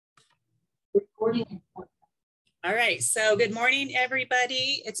Recording. All right, so good morning,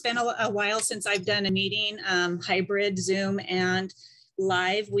 everybody. It's been a while since I've done a meeting, hybrid, Zoom, and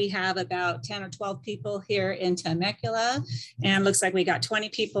live. We have about 10 or 12 people here in Temecula, and looks like we got 20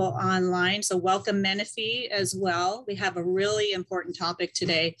 people online. So welcome Menifee as well. We have a really important topic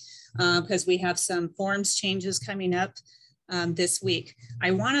today because we have some forms changes coming up this week.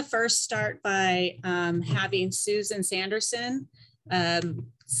 I want to first start by having Susan Sanderson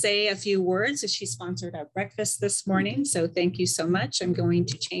say a few words as she sponsored our breakfast this morning. So thank you so much. I'm going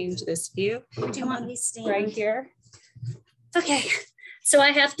to change this view. Do you want me to stand? Right here. Okay, so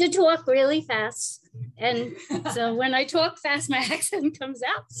I have to talk really fast. And so when I talk fast, my accent comes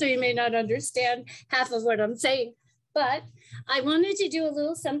out. So you may not understand half of what I'm saying. But I wanted to do a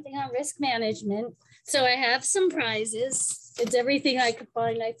little something on risk management. So I have some prizes. It's everything I could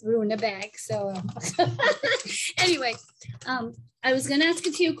find I threw in a bag. So anyway, I was going to ask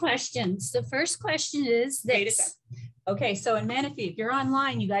a few questions. The first question is this. Okay, so in Menifee, if you're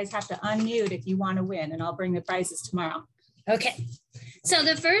online, you guys have to unmute if you want to win, and I'll bring the prizes tomorrow. Okay, so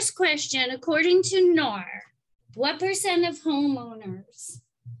the first question, according to NAR, what % of homeowners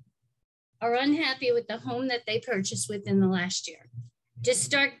are unhappy with the home that they purchased within the last year? Just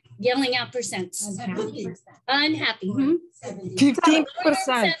start yelling out percents. Unhappy. Unhappy. 15%.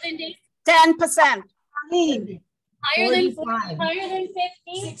 70. 10%. Higher than 40, higher than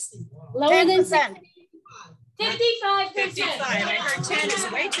 50, 60. Lower than 60. 55%. 55. I heard 10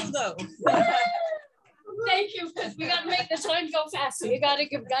 is way too low. Thank you, because we got to make the time go fast. So you got to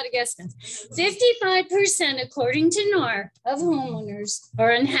guess this. 55%, according to NAR, of homeowners are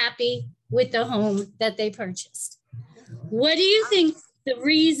unhappy with the home that they purchased. What do you think the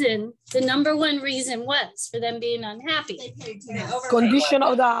reason, the number one reason was for them being unhappy? Condition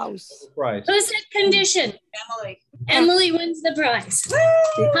of the house. Right. Who said condition? Emily. Emily wins the prize.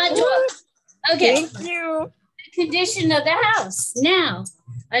 Hot dog. Okay. Thank you. The condition of the house. Now,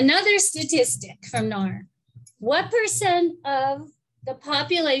 another statistic from NAR. What % of the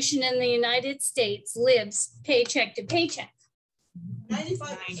population in the United States lives paycheck to paycheck?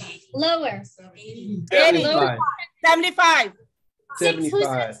 95%. Lower. 75. 75.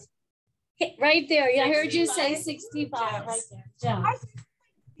 75. Right there. I heard you say 65. Right there. John.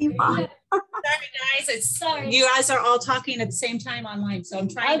 Sorry, guys. Sorry. You guys are all talking at the same time online, so I'm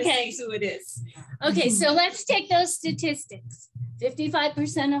trying to see who it is. Okay, so let's take those statistics.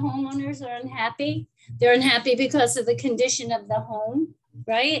 55% of homeowners are unhappy. They're unhappy because of the condition of the home,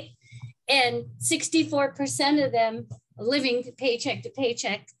 right? And 64% of them are living paycheck to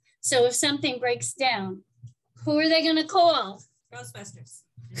paycheck. So if something breaks down, who are they going to call? Ghostbusters.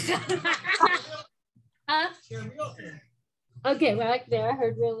 Huh? Okay, right there. I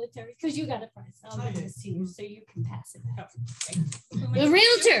heard realtor because you got a prize. I'm going to see you so you can pass it out. The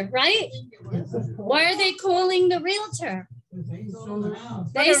realtor, right? Why are they calling the realtor? They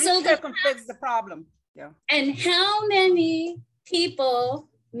sold the fix the problem. Yeah. And how many people,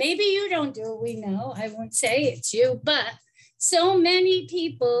 maybe you don't do it, we know, I won't say it's you, but so many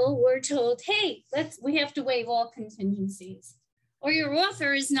people were told, hey, we have to waive all contingencies or your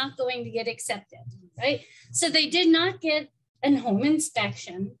offer is not going to get accepted, right? So they did not get a home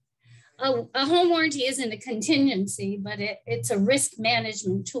inspection. A home warranty isn't a contingency, but it's a risk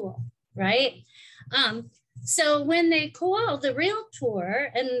management tool, right? So when they called the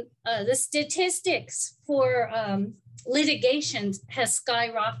realtor, and the statistics for litigations has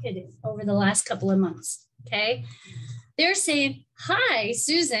skyrocketed over the last couple of months, okay? They're saying, hi,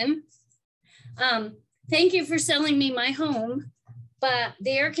 Susan, thank you for selling me my home, but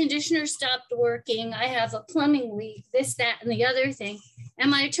the air conditioner stopped working. I have a plumbing leak, this, that, and the other thing.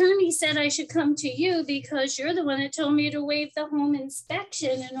 And my attorney said I should come to you because you're the one that told me to waive the home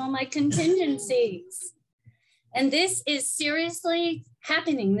inspection and all my contingencies. And this is seriously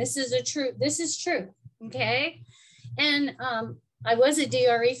happening. This is true, okay? And I was a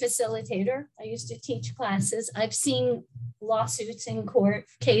DRE facilitator. I used to teach classes. I've seen lawsuits in court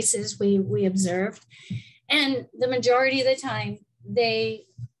cases we observed. And the majority of the time, they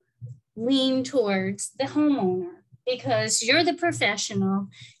lean towards the homeowner because you're the professional,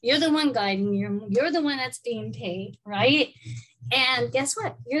 you're the one guiding you, you're the one that's being paid, right? And guess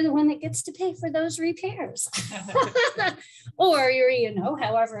what? You're the one that gets to pay for those repairs. Or you're,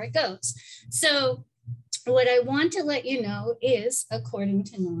 however it goes. So what I want to let you know is, according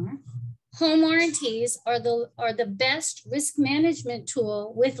to NAR, home warranties are the best risk management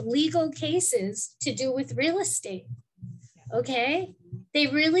tool with legal cases to do with real estate. Okay? They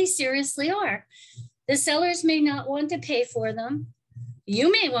really seriously are. The sellers may not want to pay for them. You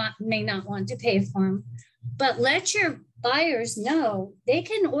may not want to pay for them, but let your buyers know they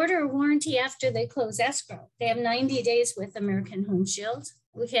can order a warranty after they close escrow. They have 90 days with American Home Shield,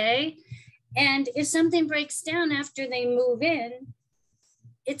 okay? And if something breaks down after they move in,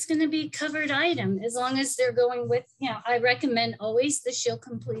 it's going to be covered item as long as they're going with, I recommend always the Shield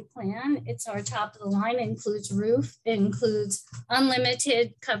Complete plan. It's our top of the line. It includes roof, it includes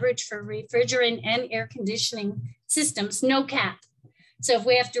unlimited coverage for refrigerant and air conditioning systems, no cap. So if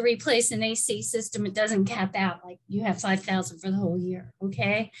we have to replace an AC system, it doesn't cap out, like you have $5,000 for the whole year,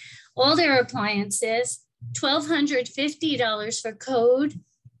 okay? All their appliances, $1,250 for code,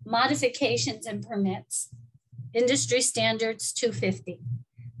 modifications and permits. Industry standards, $250.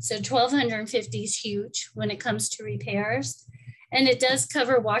 So $1,250 is huge when it comes to repairs. And it does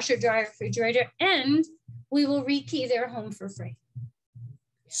cover washer, dryer, refrigerator, and we will rekey their home for free.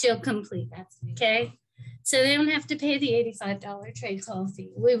 Shield Complete, okay? So they don't have to pay the $85 trade call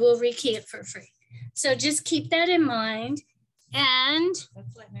fee. We will rekey it for free. So just keep that in mind. And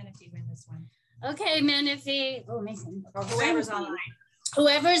let's let Menifee win this one. Okay, Menifee. Oh, Nathan. Or whoever's online.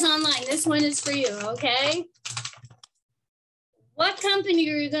 Whoever's online, this one is for you, okay? What company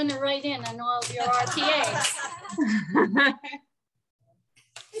are you going to write in on all of your RTAs?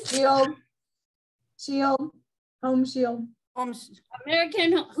 Shield, Home Shield.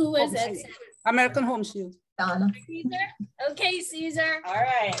 American, who is it? American Home Shield. Donna. Caesar? Okay, Caesar. All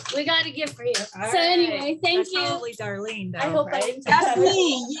right. We got a gift for you. All so right. anyway, thank That's you. Probably Darlene, though, I hope right? I didn't That's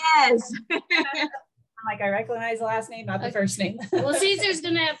me, yes. I'm like, I recognize the last name, not the first name. Well, Caesar's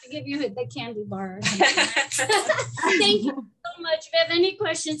going to have to give you the candy bar. Thank you so much. If you have any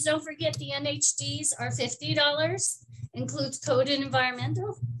questions, don't forget the NHDs are $50, includes code and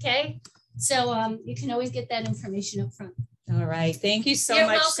environmental, okay? So you can always get that information up front. All right. Thank you so You're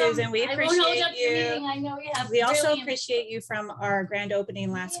much, welcome. Susan. We I won't hold appreciate up your you. meeting. I know you have We also brilliant- appreciate you from our grand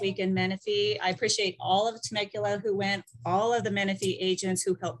opening last week in Menifee. I appreciate all of Temecula who went, all of the Menifee agents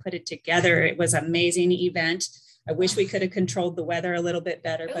who helped put it together. It was an amazing event. I wish we could have controlled the weather a little bit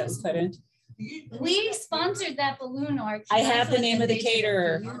better, but we couldn't. We sponsored that balloon arch. I have the thought name that of the they did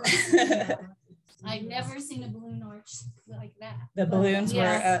caterer. I've never seen a balloon arch like that. The balloons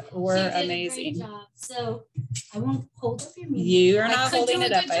Yes. were She did a great amazing. job. So I won't hold up your meeting. You are I not could holding do a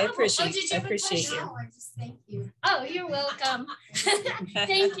it up. good I job. appreciate, did I have a appreciate question? you. Oh, thank you. Oh, you're welcome.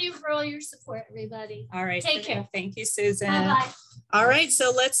 Thank you for all your support, everybody. All right. Take care. Thank you, Susan. Bye-bye. All right,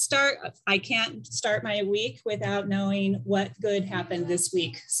 so let's start. I can't start my week without knowing what good happened this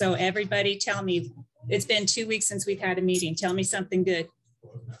week. So everybody tell me, it's been 2 weeks since we've had a meeting. Tell me something good.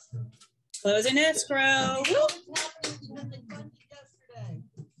 Closing escrow.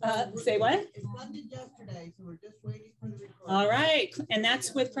 Say what? It funded yesterday, so we're just waiting for the report. All right, and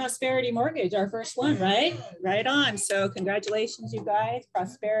that's with Prosperity Mortgage, our first one, right? Right on. So congratulations, you guys.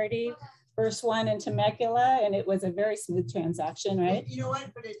 Prosperity, first one in Temecula, and it was a very smooth transaction, right? You know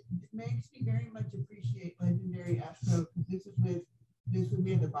what? But it makes me very much appreciate Legendary Escrow because this would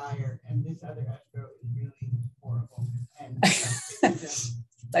be the buyer, and this other escrow is really horrible. And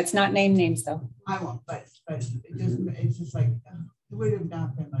Let's not name names, though. I won't, but it's just like it would have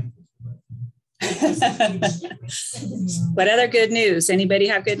not been like this. What other good news? Anybody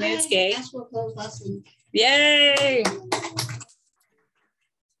have good news, Gay? Escrow closed last week. Yay!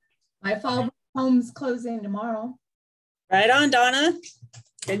 My fall home's closing tomorrow. Right on, Donna.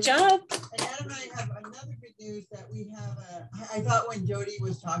 Good job. And Adam and I have another good news that we have. I thought when Jody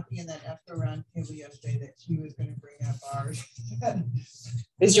was talking in that escrow round table yesterday that she was going to bring up ours.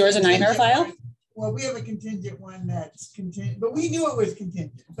 Is yours a 9R file? Well, we have a contingent one that's contingent, but we knew it was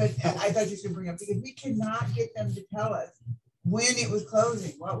contingent. But I thought you should bring up because we could not get them to tell us when it was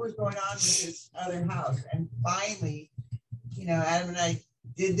closing, what was going on with this other house. And finally, you know, Adam and I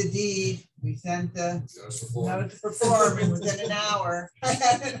did the deed. We sent the notice to perform, and within an hour.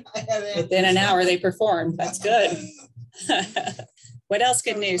 Within an hour, they performed. That's good. What else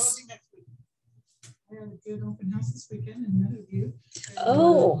good news? I had a good open house this weekend in Meadowview.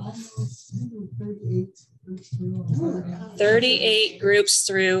 Oh. 38 groups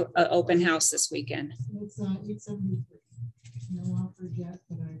through an open house this weekend. It's 873. No offers yet,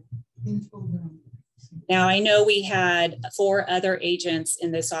 but I've been told them. Now, I know we had 4 other agents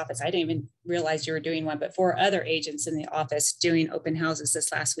in this office. I didn't even realize you were doing one, but 4 other agents in the office doing open houses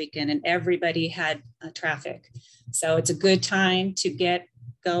this last weekend, and everybody had traffic. So it's a good time to get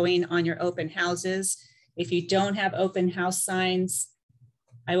going on your open houses. If you don't have open house signs,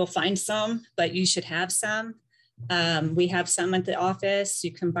 I will find some, but you should have some. We have some at the office.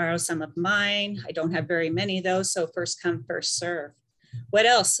 You can borrow some of mine. I don't have very many of those, so first come, first serve. What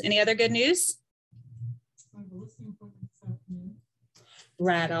else? Any other good news?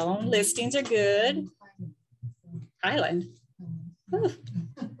 Right on. Listings are good. Highland. Better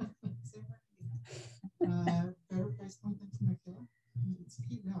price point than Temecula. It's a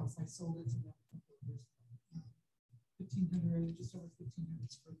cute house. I sold it to them a couple of years ago. 1,500, just over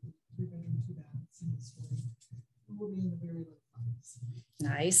 1,500 square feet, 3-bedroom, 2-bath, single story. We'll be in the very low fives.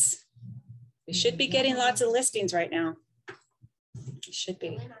 Nice. We should be getting lots of listings right now. We should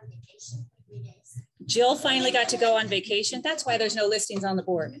be. Jill finally got to go on vacation. That's why there's no listings on the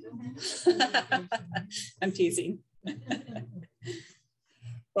board. I'm teasing.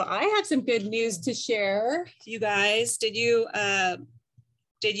 Well, I have some good news to share. You guys, did you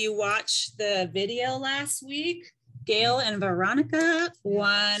watch the video last week? Gail and Veronica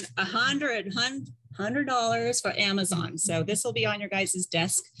won $100 for Amazon. So this will be on your guys'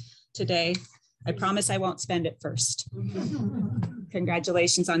 desk today. I promise I won't spend it first.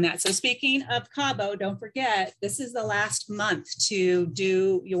 Congratulations on that. So speaking of Cabo, don't forget, this is the last month to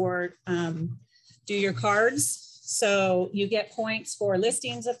do your cards. So you get points for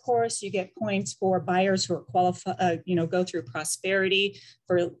listings, of course. You get points for buyers who are qualified, go through prosperity,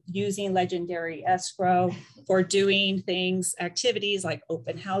 for using legendary escrow, for doing things, activities like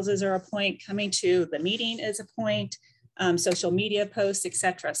open houses are a point, coming to the meeting is a point, social media posts,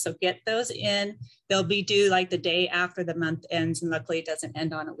 etc. So get those in. They'll be due like the day after the month ends, and luckily it doesn't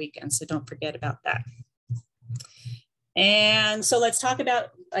end on a weekend. So don't forget about that. And so let's talk about,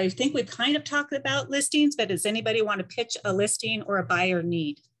 I think we've kind of talked about listings, but does anybody want to pitch a listing or a buyer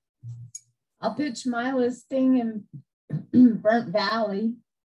need? I'll pitch my listing in Burnt Valley.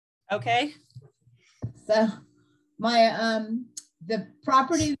 Okay. So my, the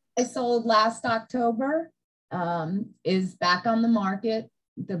property I sold last October is back on the market.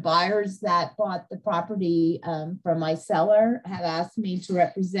 The buyers that bought the property from my seller have asked me to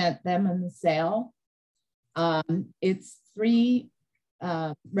represent them in the sale. It's 3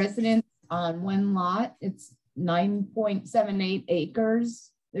 residents on 1 lot. It's 9.78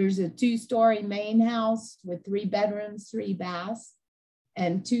 acres. There's a 2-story main house with 3 bedrooms, 3 baths,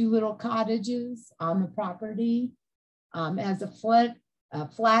 and 2 little cottages on the property. Has a flat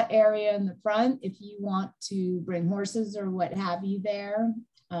area in the front if you want to bring horses or what have you there.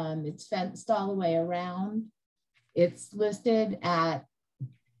 It's fenced all the way around. It's listed at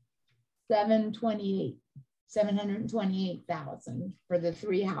 $728,000 for the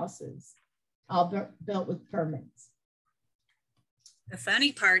 3 houses, all built with permits. The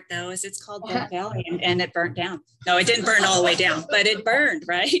funny part though is it's called Burnt Valley and it burnt down. No, it didn't burn all the way down, but it burned,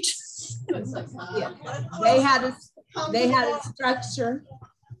 right? Yeah. They had a structure.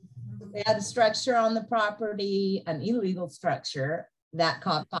 They had a structure on the property, an illegal structure that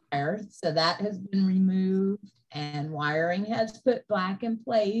caught fire. So that has been removed and wiring has put back in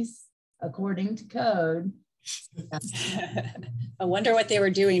place according to code. I wonder what they were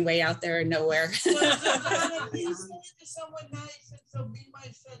doing way out there in nowhere.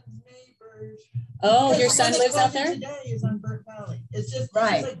 Oh, your son lives out there? Today is on Burnt Valley. It's just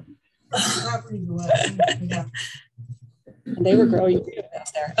right. Like properties away. Yeah. And they were growing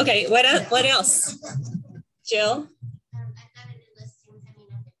out there. Okay, what else? Jill? I've got a new listing coming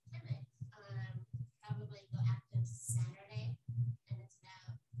up in Temecula, probably go active Saturday, and it's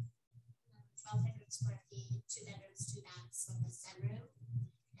about 1,200 square feet, 2 bedrooms, 2 baths with a sunroom,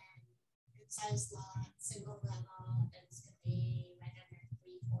 and good sized lot, single level, and it's going to be right under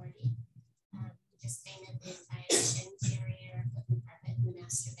 340. We just painted the entire interior, put the carpet in the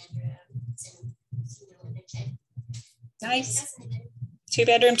master bedroom. It's in really good shape. Nice. 2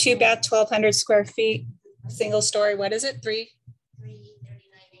 bedroom, 2 bath, 1,200 square feet, single story. What is it?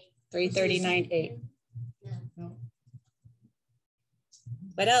 339.8. Yeah.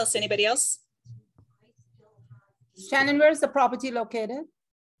 What else? Anybody else? Shannon, where's the property located?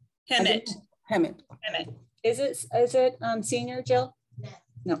 Hemet. Hemet. Is it senior, Jill?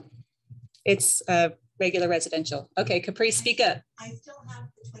 No. It's regular residential. Okay, Capri, speak up. I still have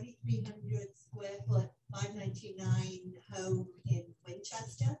the 2,300 square foot 599 home in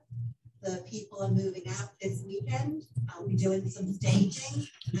Winchester. The people are moving out this weekend. I'll be doing some staging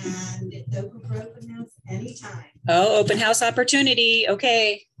and it's open for open house anytime. Oh, open house opportunity.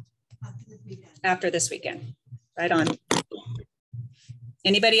 Okay. After this weekend. After this weekend. Right on.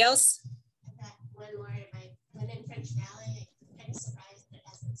 Anybody else? I've got one more. I went in French Valley. I'm kind of surprised that it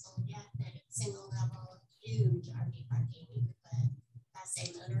hasn't sold yet. That it's single level, huge RV parking. You could put Class A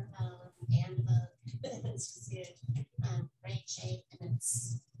motorhome and boat. It's just huge. Great shape, and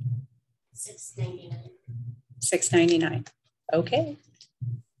it's $699. $699. Okay.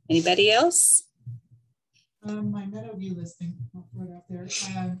 Anybody else? My Meadowview listing, I'll throw it out there.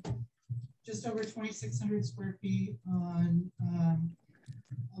 Just over 2,600 square feet on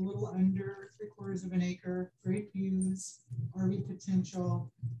a little under 3/4 of an acre, great views, RV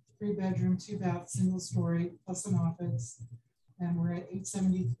potential, 3-bedroom, 2-bath, single story, plus an office. And we're at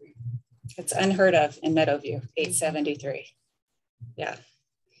 873. It's unheard of in Meadowview, 873. Yeah.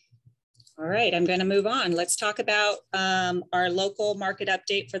 All right, I'm going to move on. Let's talk about our local market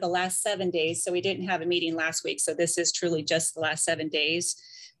update for the last 7 days. So we didn't have a meeting last week, so this is truly just the last 7 days.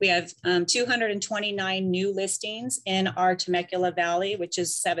 We have 229 new listings in our Temecula Valley, which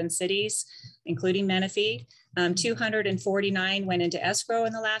is 7 cities, including Menifee. 249 went into escrow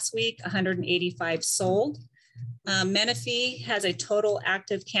in the last week, 185 sold. Menifee has a total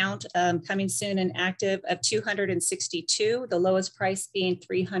active count coming soon and active of 262, the lowest price being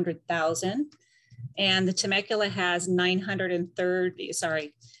 300,000. And the Temecula has 930,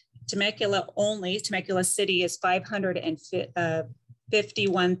 sorry, Temecula only, Temecula City is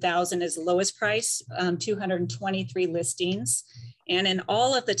 551,000 is the lowest price, 223 listings. And in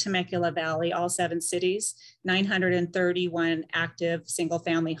all of the Temecula Valley, all 7 cities, 931 active single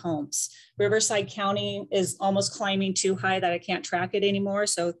family homes. Riverside County is almost climbing too high that I can't track it anymore.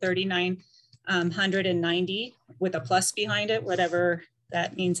 So 3,990 with a plus behind it, whatever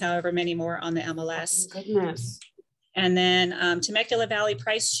that means, however many more on the MLS. Goodness. And then Temecula Valley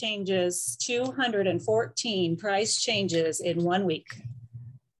price changes, 214 price changes in 1 week,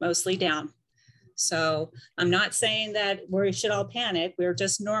 mostly down. So I'm not saying that we should all panic. We're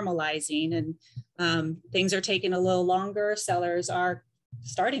just normalizing, and things are taking a little longer. Sellers are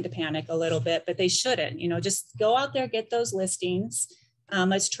starting to panic a little bit, but they shouldn't. You know, just go out there, get those listings.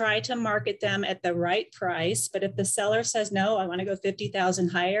 Let's try to market them at the right price. But if the seller says, no, I want to go 50,000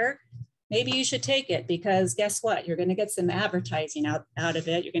 higher, maybe you should take it, because guess what? You're going to get some advertising out of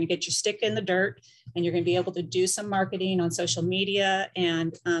it. You're going to get your stick in the dirt, and you're going to be able to do some marketing on social media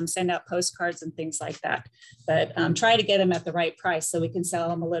and send out postcards and things like that. But try to get them at the right price so we can sell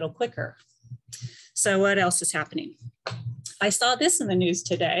them a little quicker. So what else is happening? I saw this in the news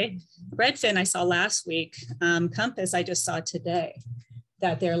today. Redfin I saw last week. Compass I just saw today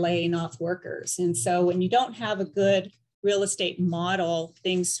that they're laying off workers. And so when you don't have a good real estate model,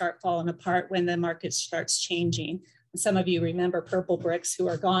 things start falling apart when the market starts changing. Some of you remember Purple Bricks, who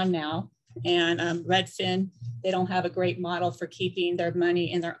are gone now, and Redfin, they don't have a great model for keeping their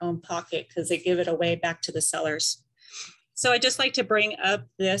money in their own pocket because they give it away back to the sellers. So I just like to bring up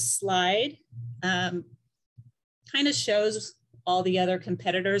this slide. Kind of shows all the other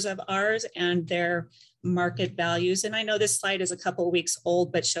competitors of ours and their market values. And I know this slide is a couple of weeks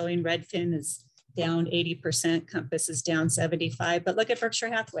old, but showing Redfin is down 80%, Compass is down 75%, but look at Berkshire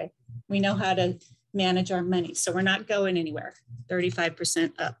Hathaway. We know how to manage our money, so we're not going anywhere,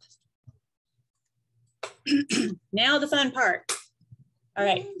 35% up. Now the fun part. All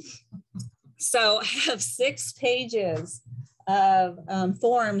right, so I have 6 pages of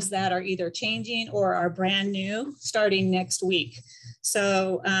forms that are either changing or are brand new starting next week.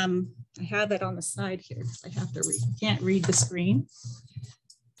 So I have it on the side here. I have to read, can't read the screen.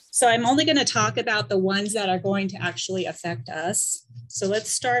 So I'm only going to talk about the ones that are going to actually affect us. So let's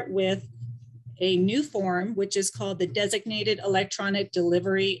start with a new form, which is called the Designated Electronic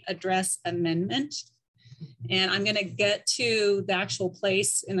Delivery Address Amendment. And I'm going to get to the actual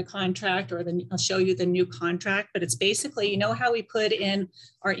place in the contract, or I'll show you the new contract, but it's basically, you know how we put in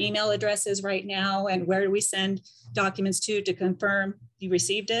our email addresses right now and where do we send documents to confirm you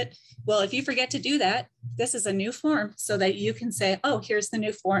received it? Well, if you forget to do that, this is a new form so that you can say, oh, here's the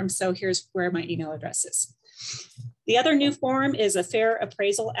new form. So here's where my email address is. The other new form is a Fair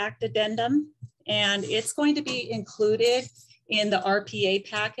Appraisal Act addendum, and it's going to be included in the RPA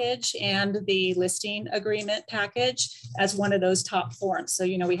package and the listing agreement package as one of those top forms. So,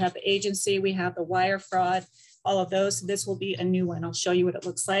 you know, we have the agency, we have the wire fraud, all of those. This will be a new one. I'll show you what it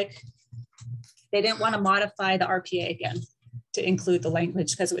looks like. They didn't want to modify the RPA again to include the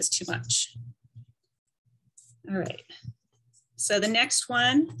language because it was too much. All right. So the next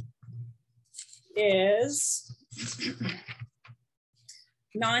one is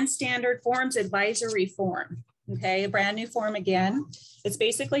non-standard forms advisory form. Okay, a brand new form again. It's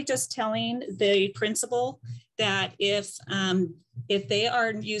basically just telling the principal that if they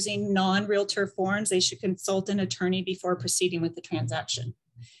are using non-realtor forms, they should consult an attorney before proceeding with the transaction.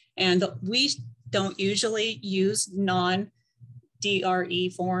 And we don't usually use non-DRE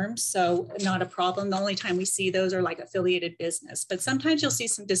forms, so not a problem. The only time we see those are like affiliated business, but sometimes you'll see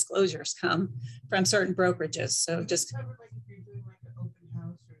some disclosures come from certain brokerages. So just like if you're doing like an open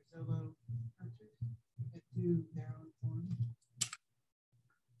house or Zillow purchase, that do their own form.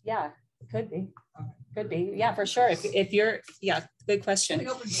 yeah, it could be. Okay. Could be, yeah, for sure. If you're, yeah, good question.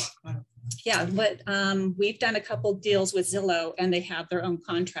 yeah, but we've done a couple deals with Zillow and they have their own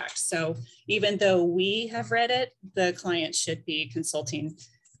contract. So even though we have read it, the client should be consulting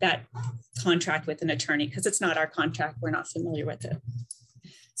that contract with an attorney because it's not our contract. We're not familiar with it.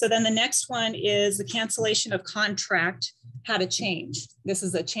 So then the next one is the cancellation of contract had a change. This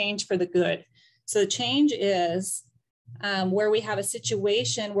is a change for the good. So the change is where we have a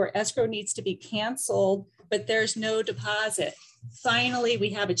situation where escrow needs to be canceled, but there's no deposit. Finally, we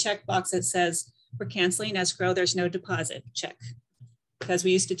have a checkbox that says we're canceling escrow, there's no deposit, check. Because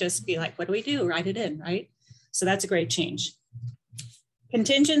we used to just be like, what do we do? Write it in, right? So that's a great change.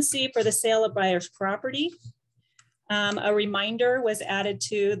 Contingency for the sale of buyer's property. A reminder was added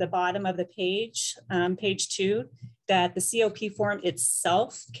to the bottom of the page, page 2, that the COP form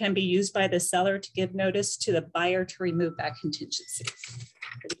itself can be used by the seller to give notice to the buyer to remove that contingency.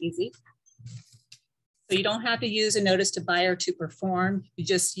 Pretty easy. So you don't have to use a notice to buyer to perform. You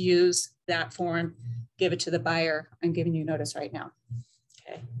just use that form, give it to the buyer. I'm giving you notice right now.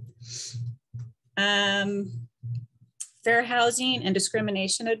 Okay. Fair housing and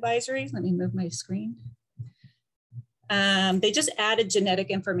discrimination advisory. Let me move my screen. They just added genetic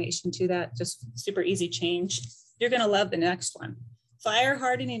information to that, just super easy change. You're gonna love the next one. Fire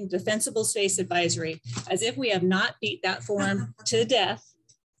hardening and defensible space advisory. As if we have not beat that form to death,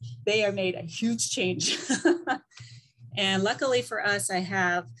 they have made a huge change. And luckily for us, I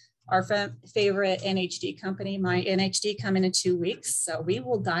have our favorite NHD company, my NHD, coming in 2 weeks. So we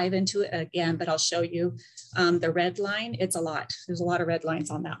will dive into it again, but I'll show you the red line. It's a lot. There's a lot of red lines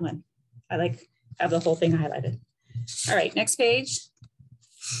on that one. I have the whole thing highlighted. All right, next page.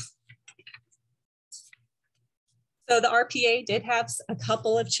 So the RPA did have a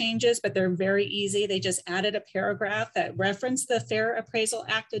couple of changes, but they're very easy. They just added a paragraph that referenced the Fair Appraisal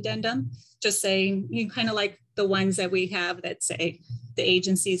Act addendum, just saying, you kind of like the ones that we have that say the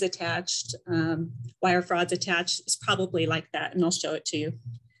agency's attached, wire fraud's attached. It's probably like that, and I'll show it to you.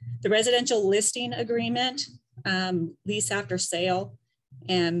 The residential listing agreement, lease after sale,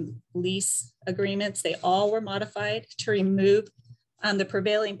 and lease agreements, they all were modified to remove the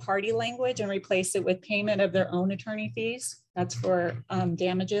prevailing party language and replace it with payment of their own attorney fees. That's for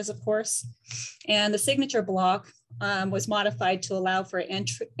damages, of course. And the signature block was modified to allow for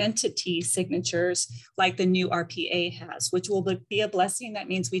entity signatures like the new RPA has, which will be a blessing. That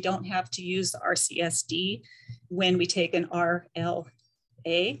means we don't have to use the RCSD when we take an RLA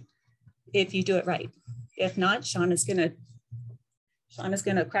if you do it right. If not, Sean is gonna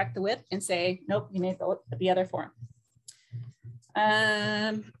crack the whip and say, nope, you need the other form.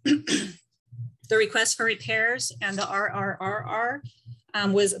 The request for repairs and the RRRR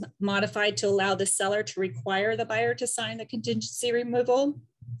was modified to allow the seller to require the buyer to sign the contingency removal.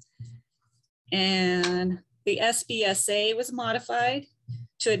 And the SBSA was modified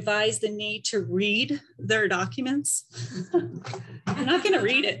to advise the need to read their documents. I'm not going to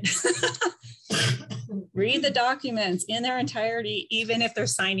read it. Read the documents in their entirety, even if they're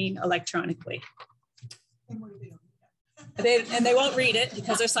signing electronically. They won't read it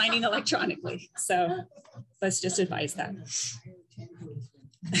because they're signing electronically. So let's just advise that.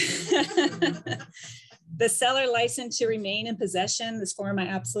 The seller license to remain in possession. This form I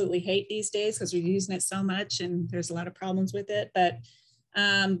absolutely hate these days because we're using it so much and there's a lot of problems with it. But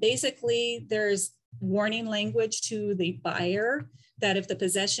basically there's warning language to the buyer that if the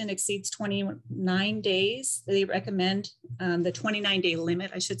possession exceeds 29 days, they recommend the 29-day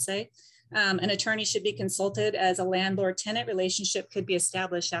limit, I should say. An attorney should be consulted as a landlord-tenant relationship could be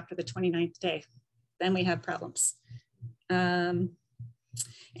established after the 29th day. Then we have problems. And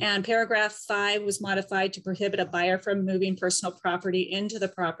paragraph 5 was modified to prohibit a buyer from moving personal property into the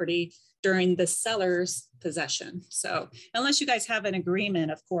property during the seller's possession. So unless you guys have an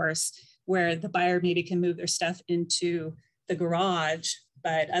agreement, of course, where the buyer maybe can move their stuff into the garage,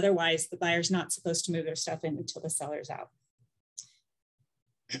 but otherwise the buyer's not supposed to move their stuff in until the seller's out.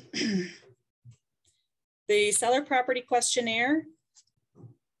 The seller property questionnaire,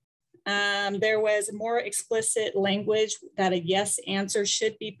 there was more explicit language that a yes answer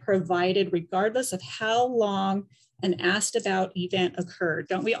should be provided regardless of how long an asked about event occurred.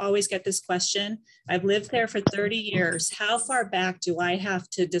 Don't we always get this question? I've lived there for 30 years. How far back do I have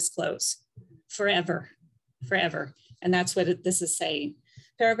to disclose? Forever, forever. And that's what this is saying.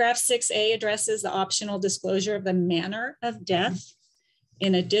 Paragraph 6A addresses the optional disclosure of the manner of death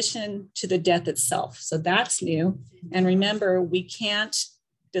in addition to the death itself. So that's new. And remember, we can't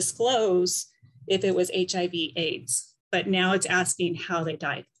disclose if it was HIV/AIDS, but now it's asking how they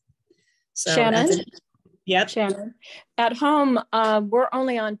died. So Shannon? Yep. Shannon, at home, we're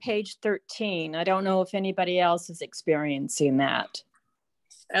only on page 13. I don't know if anybody else is experiencing that.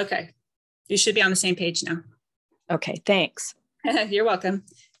 Okay. You should be on the same page now. Okay, thanks. You're welcome.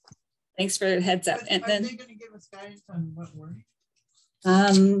 Thanks for the heads up. And are then they going to give us guidance on what word?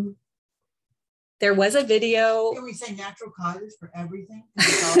 There was a video. Can we say natural causes for everything?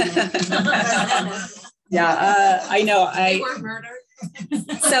 Yeah, I know. Were murder.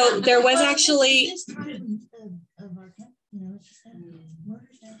 So there was actually.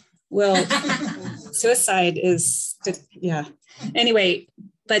 Well, suicide is, yeah. Anyway,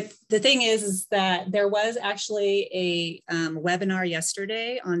 but the thing is that there was actually a webinar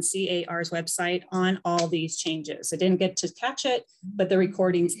yesterday on CAR's website on all these changes. I didn't get to catch it, but the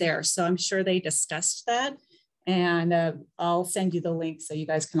recording's there. So I'm sure they discussed that. And I'll send you the link so you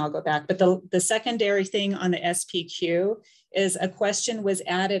guys can all go back. But the secondary thing on the SPQ is a question was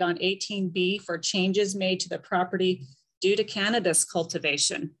added on 18B for changes made to the property due to cannabis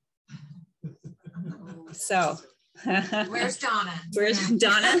cultivation. So Where's Donna? Where's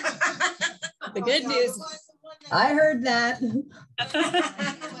Donna? The good news. I heard that. Oh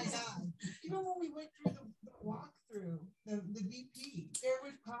my God. You know, when we went through the walkthrough, the VP, there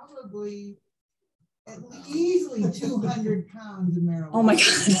was probably at easily 200 pounds of marijuana. Oh my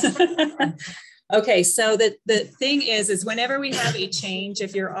God. Okay, so the thing is whenever we have a change,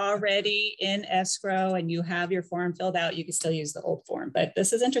 if you're already in escrow and you have your form filled out, you can still use the old form. But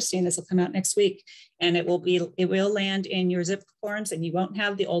this is interesting. This will come out next week, and it will land in your zip forms, and you won't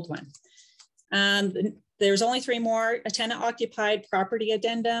have the old one. There's only 3 more. A tenant occupied property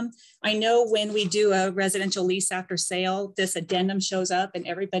addendum. I know when we do a residential lease after sale, this addendum shows up, and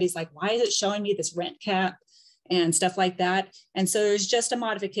everybody's like, "Why is it showing me this rent cap?" and stuff like that. And so there's just a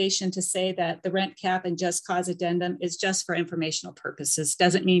modification to say that the rent cap and just cause addendum is just for informational purposes.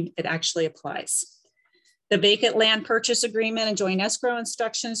 Doesn't mean it actually applies. The vacant land purchase agreement and joint escrow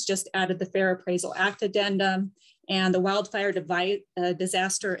instructions just added the Fair Appraisal Act addendum and the wildfire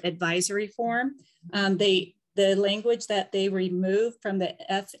disaster advisory form. The language that they removed from the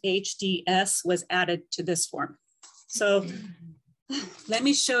FHDS was added to this form. So let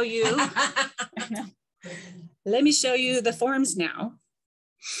me show you. Let me show you the forms now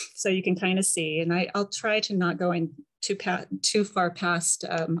so you can kind of see. And I'll try to not go in too far past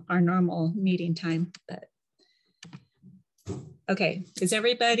our normal meeting time. But okay, is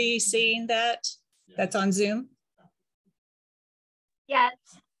everybody seeing that? That's on Zoom? Yes.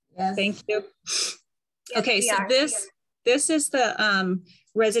 Yes. Thank you. Yes, Okay, so this is the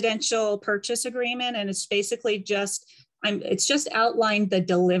residential purchase agreement, and it's basically just, it's just outlined the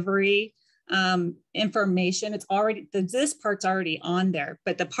delivery information. It's already, this part's already on there,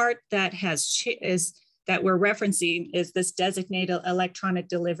 but the part that that we're referencing is this designated electronic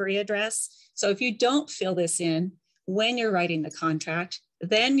delivery address. So if you don't fill this in when you're writing the contract,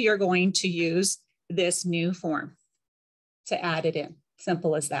 then you're going to use this new form to add it in.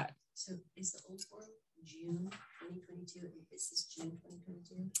 Simple as that. So is the old form June 2022 and this is June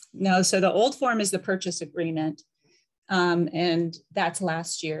 2022? No, so the old form is the purchase agreement, and that's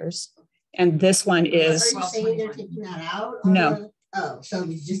last year's. And this one is. Are you saying they're taking that out? No. Oh, so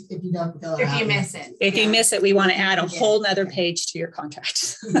you just, if you don't fill it out. If you miss it. If you miss it, we want to add a whole nother page to your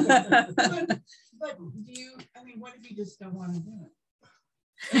contract. But do you, I mean, what if you just don't want to do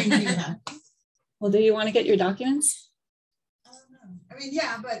it? Well, do you want to get your documents? I don't know. I mean,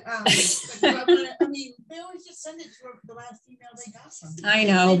 yeah, but I mean, they always just send it to the last email they got from me. I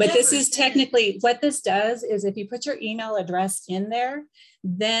know, but this is technically, what this does is if you put your email address in there,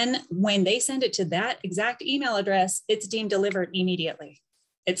 then when they send it to that exact email address, it's deemed delivered immediately.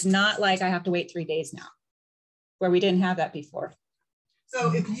 It's not like I have to wait 3 days now, where we didn't have that before.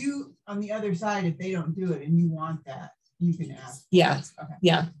 So if you, on the other side, if they don't do it and you want that, you can ask. Yeah, okay.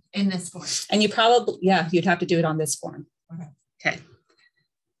 Yeah. In this form. And you probably, yeah, you'd have to do it on this form. Okay. Okay.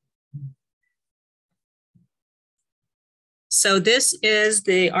 So this is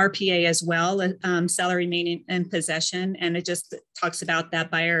the RPA as well, seller remaining in possession, and it just talks about that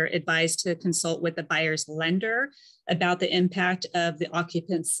buyer advised to consult with the buyer's lender about the impact of the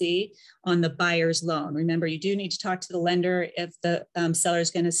occupancy on the buyer's loan. Remember, you do need to talk to the lender if the seller is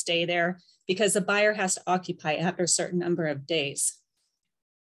going to stay there, because the buyer has to occupy after a certain number of days.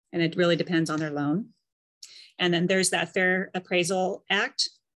 And it really depends on their loan. And then there's that Fair Appraisal Act.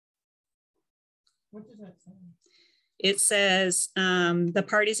 What does that say? It says the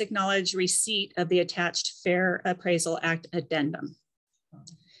parties acknowledge receipt of the attached Fair Appraisal Act addendum,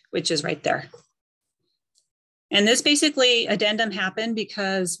 which is right there. And this basically addendum happened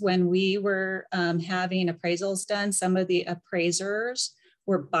because when we were having appraisals done, some of the appraisers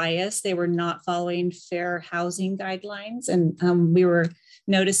were biased. They were not following fair housing guidelines. And we were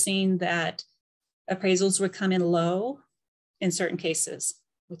noticing that appraisals would come in low in certain cases,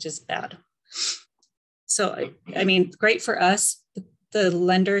 which is bad. So, I mean, great for us. The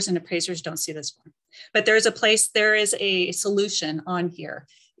lenders and appraisers don't see this one, but there is a solution on here.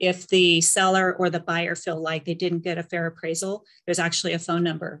 If the seller or the buyer feel like they didn't get a fair appraisal, there's actually a phone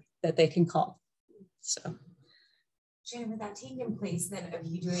number that they can call. So, Shannon, would that take in place then of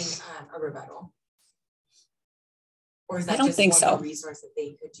you doing a rebuttal? Or is that I don't think so. Resource that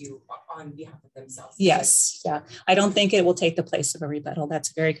they could do on behalf of themselves? Yes, yeah. I don't think it will take the place of a rebuttal.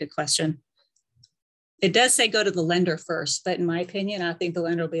 That's a very good question. It does say go to the lender first, but in my opinion, I think the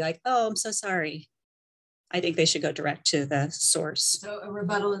lender will be like, oh, I'm so sorry. I think they should go direct to the source. So a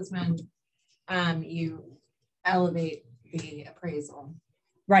rebuttal is when you elevate the appraisal.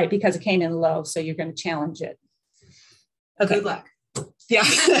 Right, because it came in low, so you're going to challenge it. Okay. Good luck. Yeah,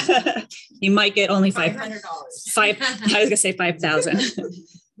 you might get only $500. I was gonna say 5,000.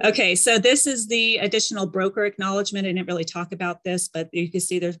 Okay, so this is the additional broker acknowledgement. I didn't really talk about this, but you can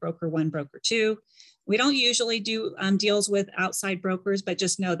see there's broker 1, broker 2. We don't usually do deals with outside brokers, but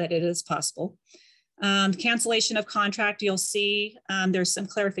just know that it is possible. Cancellation of contract, you'll see there's some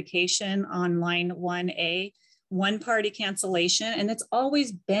clarification on line 1A, one party cancellation, and it's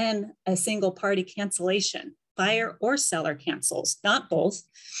always been a single party cancellation. Buyer or seller cancels, not both.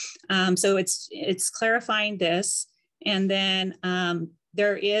 So it's clarifying this. And then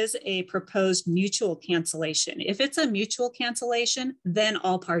there is a proposed mutual cancellation. If it's a mutual cancellation, then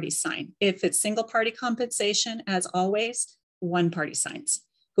all parties sign. If it's single party compensation, as always, one party signs,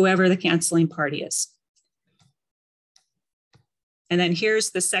 whoever the canceling party is. And then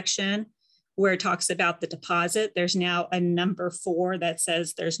here's the section where it talks about the deposit. There's now a number 4 that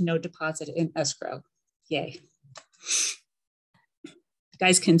says there's no deposit in escrow. Yay. You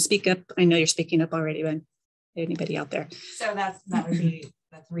guys can speak up. I know you're speaking up already, but anybody out there? So that would be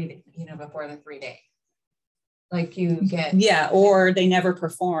the 3 day, before the 3 day. Like you get. Yeah, or they never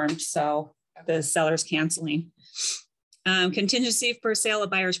performed. So the seller's canceling. Contingency for sale of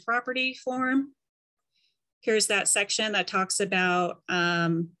buyer's property form. Here's that section that talks about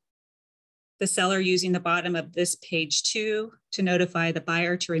the seller using the bottom of this page 2 to notify the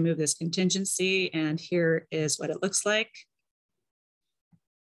buyer to remove this contingency. And here is what it looks like.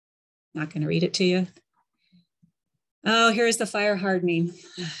 Not going to read it to you. Oh, here's the fire hardening.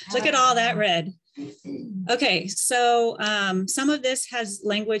 Look at all that red. Okay, so some of this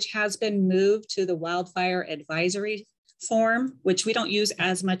language has been moved to the wildfire advisory form, which we don't use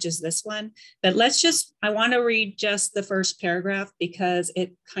as much as this one. But I want to read just the first paragraph because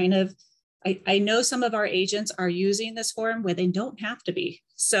it kind of, I know some of our agents are using this form where they don't have to be.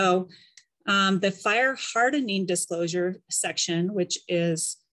 So the fire hardening disclosure section, which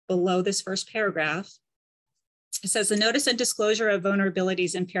is below this first paragraph, it says the notice and disclosure of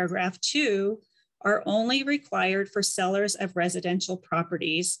vulnerabilities in paragraph 2 are only required for sellers of residential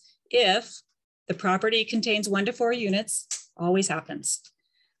properties if the property contains 1 to 4 units, always happens.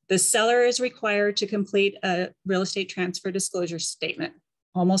 The seller is required to complete a real estate transfer disclosure statement.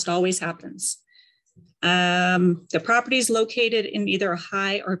 Almost always happens. The property is located in either a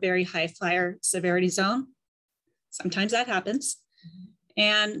high or very high fire severity zone. Sometimes that happens.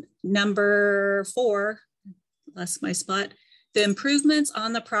 And number 4, lost my spot, the improvements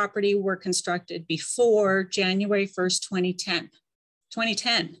on the property were constructed before January 1st,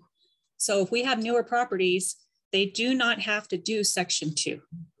 2010. So if we have newer properties, they do not have to do section 2,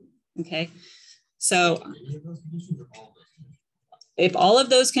 okay? So if all of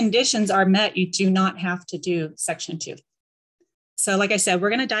those conditions are met, you do not have to do section 2. So like I said, we're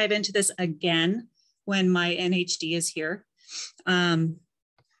gonna dive into this again when my NHD is here.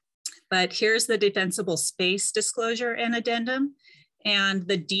 But here's the defensible space disclosure and addendum. And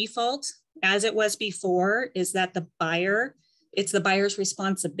the default, as it was before, is that it's the buyer's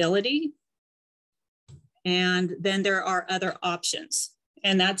responsibility. And then there are other options.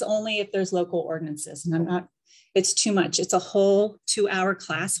 And that's only if there's local ordinances. And it's too much. It's a whole 2-hour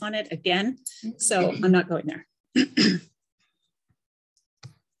class on it again. So I'm not going there.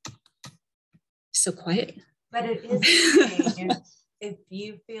 So quiet. But it is if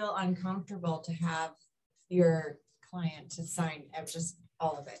you feel uncomfortable to have your client to sign just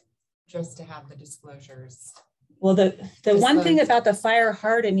all of it, just to have the disclosures. Well, the one thing about the fire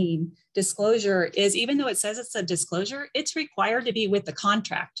hardening disclosure is even though it says it's a disclosure, it's required to be with the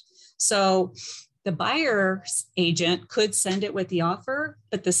contract. So the buyer's agent could send it with the offer,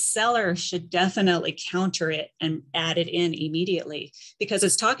 but the seller should definitely counter it and add it in immediately because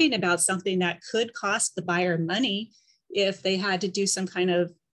it's talking about something that could cost the buyer money if they had to do some kind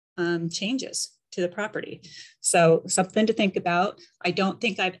of changes to the property. So something to think about. I don't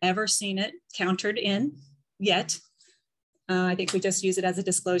think I've ever seen it countered in yet. I think we just use it as a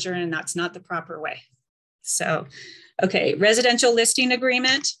disclosure, and that's not the proper way. So, okay, residential listing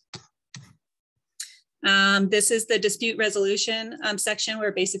agreement. This is the dispute resolution section where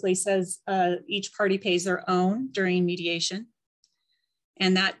it basically says each party pays their own during mediation.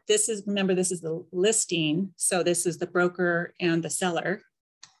 And that this is, remember, this is the listing. So this is the broker and the seller.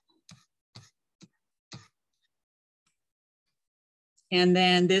 And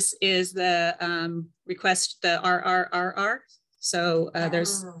then this is the request, the RRRR. So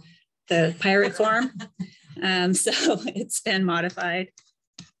there's the pirate form. So it's been modified.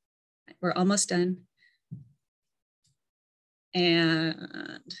 We're almost done.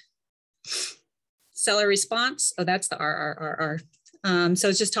 And seller response. Oh, that's the RRRR. So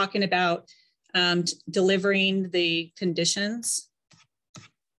it's just talking about delivering the conditions.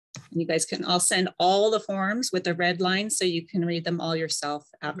 And you guys can, I'll send all the forms with the red lines so you can read them all yourself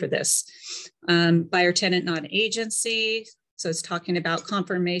after this. Buyer tenant non-agency. So it's talking about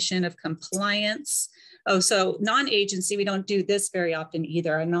confirmation of compliance. Oh, so non-agency, we don't do this very often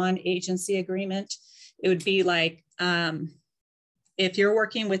either. A non-agency agreement, it would be like if you're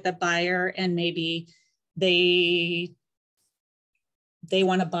working with a buyer and maybe they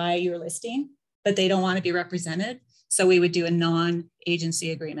want to buy your listing, but they don't want to be represented. So we would do a non-agency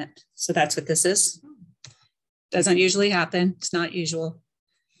agreement. So that's what this is. Doesn't usually happen. It's not usual.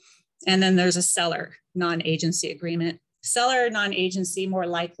 And then there's a seller non-agency agreement. Seller non-agency more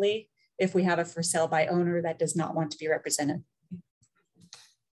likely if we have a for sale by owner that does not want to be represented.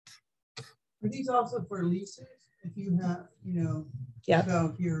 Are these also for leases? If you have, you know, yeah.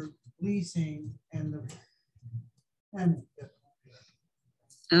 So if you're leasing and the tenant.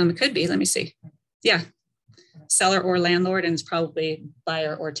 It could be, let me see. Yeah, seller or landlord, and it's probably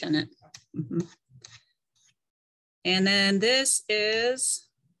buyer or tenant. Mm-hmm. And then this is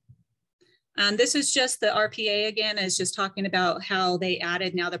just the RPA again, is just talking about how they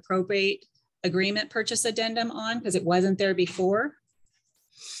added now the probate agreement purchase addendum on because it wasn't there before.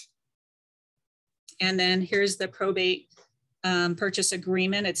 And then here's the probate purchase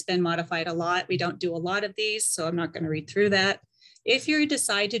agreement. It's been modified a lot. We don't do a lot of these, so I'm not going to read through that. If you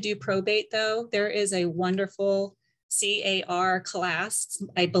decide to do probate though, there is a wonderful CAR class.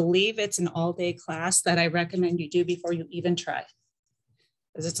 I believe it's an all-day class that I recommend you do before you even try,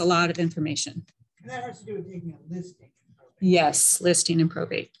 because it's a lot of information. And that has to do with taking a listing. Yes, listing and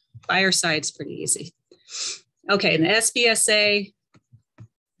probate. Buyer side's pretty easy. Okay, and the SBSA,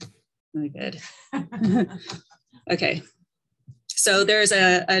 really good. Okay, so there's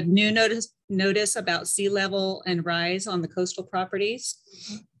a new notice about sea level and rise on the coastal properties.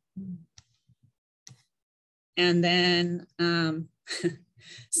 And then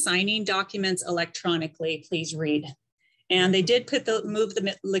signing documents electronically, please read. And they did move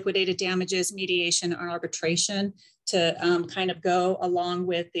the liquidated damages, mediation, or arbitration to kind of go along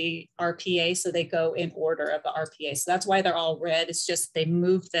with the RPA. So they go in order of the RPA. So that's why they're all red. It's just they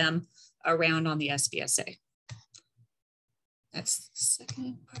moved them around on the SBSA. That's the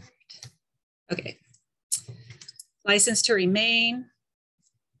second part. Okay. License to remain.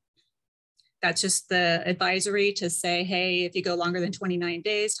 That's just the advisory to say, hey, if you go longer than 29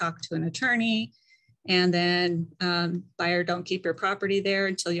 days, talk to an attorney. And then buyer, don't keep your property there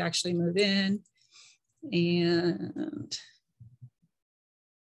until you actually move in. And,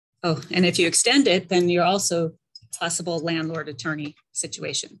 oh, and if you extend it, then you're also possible landlord attorney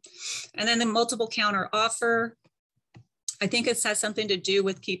situation. And then the multiple counter offer. I think it has something to do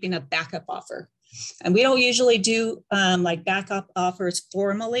with keeping a backup offer. And we don't usually do like backup offers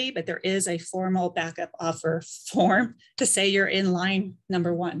formally, but there is a formal backup offer form to say you're in line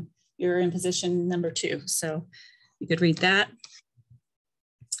number 1. You're in position number 2. So you could read that.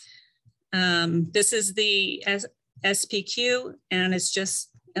 This is the SPQ, and it's just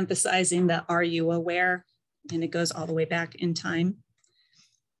emphasizing the are you aware, and it goes all the way back in time.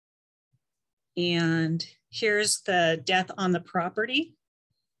 And here's the death on the property.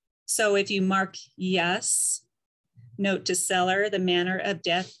 So if you mark yes, note to seller, the manner of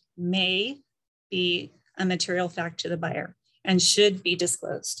death may be a material fact to the buyer and should be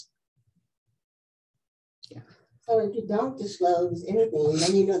disclosed. Yeah. So if you don't disclose anything,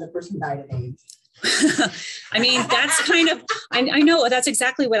 then you know the person died of age. I mean, that's kind of, I know that's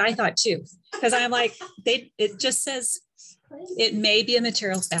exactly what I thought too. Because I'm like, it just says it may be a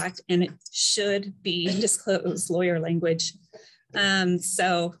material fact and it should be disclosed, lawyer language.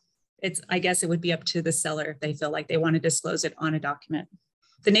 So I guess it would be up to the seller if they feel like they want to disclose it on a document.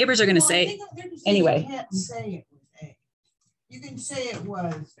 The neighbors are going to say, anyway. You can't say it was age. You can say it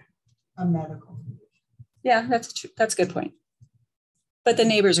was a medical condition. Yeah, that's true. That's a good point. But the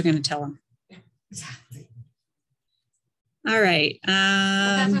neighbors are going to tell them. Exactly. All right.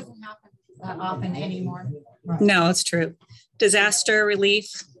 That doesn't happen that often anymore. No, it's true. Disaster relief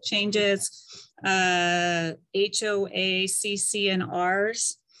changes, HOA, CC, and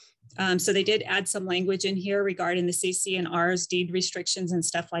Rs. So they did add some language in here regarding the CC and Rs, deed restrictions and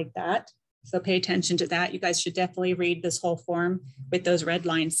stuff like that. So pay attention to that. You guys should definitely read this whole form with those red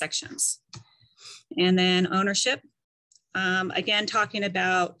line sections. And then ownership, again, talking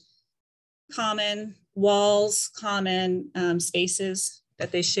about common walls, common spaces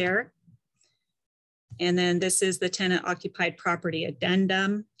that they share. And then this is the tenant occupied property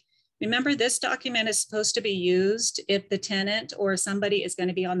addendum. Remember, this document is supposed to be used if the tenant or somebody is going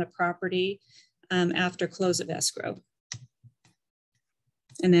to be on the property after close of escrow.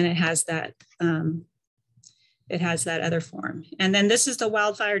 And then it has that other form. And then this is the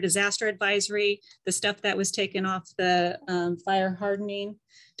wildfire disaster advisory. The stuff that was taken off the fire hardening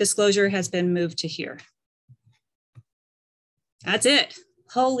disclosure has been moved to here. That's it.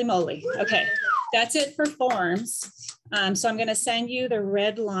 Holy moly. Okay, that's it for forms. So I'm going to send you the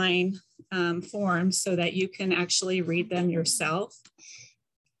red line forms so that you can actually read them yourself.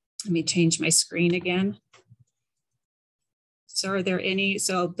 Let me change my screen again. So are there any,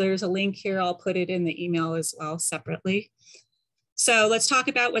 so there's a link here. I'll put it in the email as well separately. So let's talk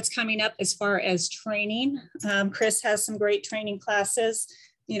about what's coming up as far as training. Chris has some great training classes.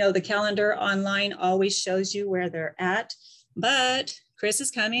 You know, the calendar online always shows you where they're at, but Chris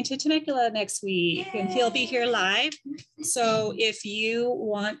is coming to Temecula next week and he'll be here live. So if you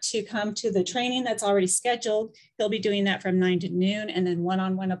want to come to the training that's already scheduled, he'll be doing that from 9 to noon, and then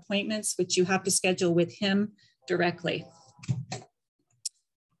one-on-one appointments, which you have to schedule with him directly.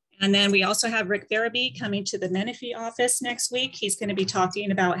 And then we also have Rick Barabee coming to the Menifee office next week. He's going to be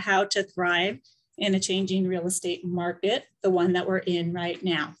talking about how to thrive in a changing real estate market, the one that we're in right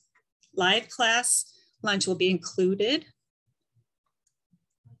now. Live class lunch will be included.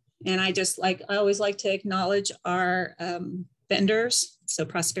 And I always like to acknowledge our vendors. So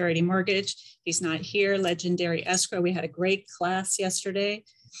Prosperity Mortgage, he's not here. Legendary Escrow, we had a great class yesterday.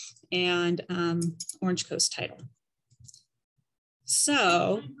 And Orange Coast Title.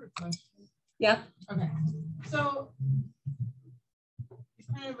 So, yeah. Okay. So it's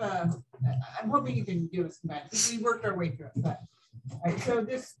kind of I'm hoping you can give us some back. We worked our way through it. But, all right, so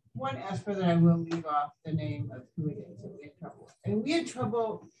this one escrow that I will leave off the name of who it is that we had trouble with. And we had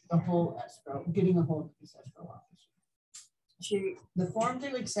trouble the whole escrow, getting a hold of this escrow officer. The forms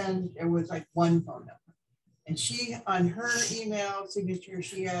they would send, there was like one phone number. And she, on her email signature,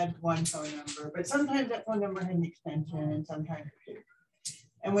 she had one phone number, but sometimes that phone number had an extension and sometimes it didn't.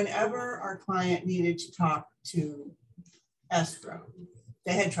 And whenever our client needed to talk to escrow,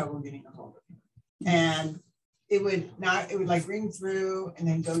 they had trouble getting a hold of him. And it would like ring through and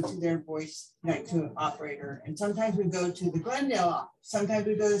then go to their voice, like to an operator. And sometimes we'd go to the Glendale office. Sometimes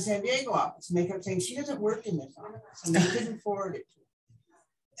we'd go to the San Diego office. And they kept saying, she doesn't work in this office. And they couldn't forward it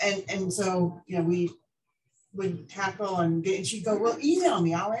to her. And so, you know, we would tackle and she'd go, well, email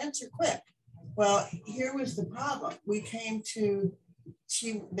me, I'll answer quick. Well, here was the problem. We came to,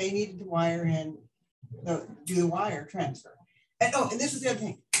 they needed to wire in, do the wire transfer. And and this is the other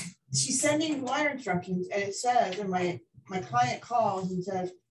thing. She's sending wire instructions and it says, and my client calls and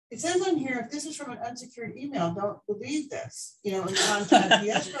says, it says on here, if this is from an unsecured email, don't believe this, you know, and contact the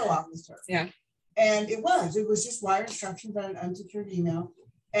escrow officer. Yeah. And it was just wire instructions on an unsecured email.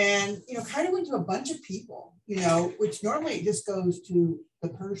 And, you know, kind of went to a bunch of people, you know, which normally it just goes to the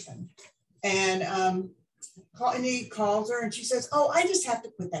person. And he calls her and she says, oh, I just have to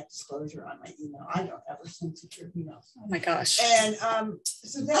put that disclosure on my email. I don't ever send secure emails. Oh my gosh. And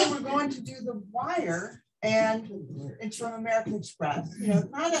so then we're going to do the wire, and it's from American Express, you know,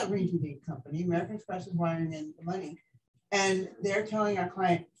 not a rinky-dink company. American Express is wiring in the money. And they're telling our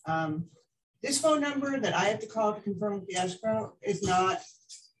client, this phone number that I have to call to confirm with the escrow is not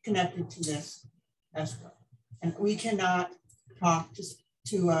connected to this escrow. And we cannot talk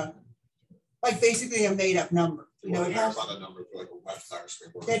to like basically a made up number. You know, it has a number for like a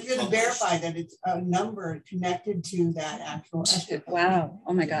website. They have to verify that it's a number connected to that actual escrow. Wow.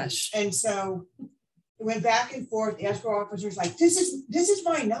 Oh my gosh. And so it went back and forth. The escrow officer's like, this is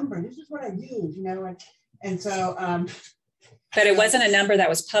my number. This is what I use, you know. And so but it wasn't a number that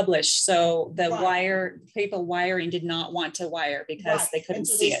was published. So the people wiring did not want to wire because they couldn't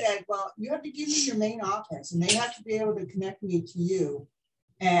see it. They said, well, you have to give me your main office and they have to be able to connect me to you.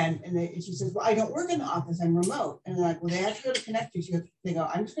 And she says, well, I don't work in the office, I'm remote. And they're like, well, they have to be able to connect you. They go,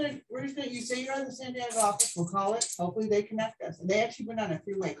 we're just gonna, you say you're in the San Diego office, we'll call it. Hopefully they connect us. And they actually went on a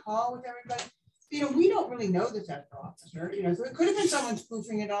three-way call with everybody. You know, we don't really know this escrow officer, you know, so it could have been someone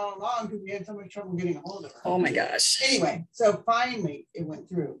spoofing it all along because we had so much trouble getting a hold of her. Oh my gosh. Anyway, so finally it went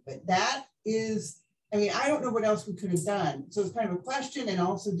through, but that is, I mean, I don't know what else we could have done. So it's kind of a question and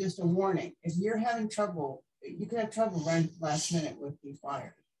also just a warning. If you're having trouble, you could have trouble right last minute with these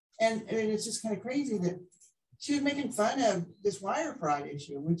wires. And it's just kind of crazy that she was making fun of this wire fraud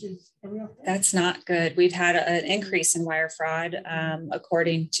issue, which is a real thing. That's not good. We've had an increase in wire fraud,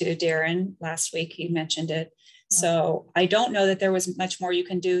 according to Darren last week. He mentioned it. Yeah. So I don't know that there was much more you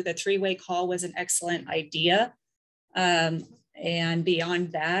can do. The three-way call was an excellent idea. And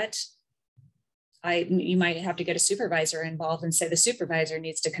beyond that, you might have to get a supervisor involved and say the supervisor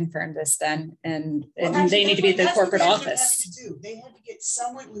needs to confirm this then. And they need to be at the corporate office. They had to get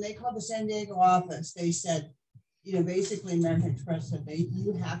someone, when they called the San Diego office, they said, you know, basically American Express said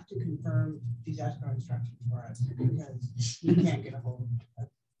you have to confirm these escrow instructions for us because you can't get a hold of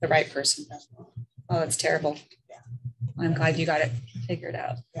the right person. Oh, it's terrible. Yeah. I'm glad you got it figured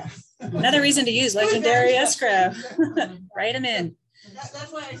out. Yeah. Another reason to use Legendary Escrow. Write them in.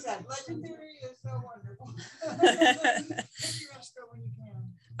 That's why I said Legendary is so wonderful.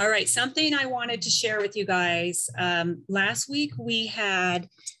 All right, something I wanted to share with you guys. Last week we had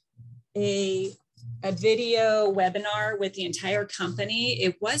a video webinar with the entire company.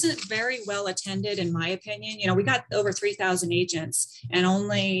 It wasn't very well attended, in my opinion. You know, we got over 3,000 agents and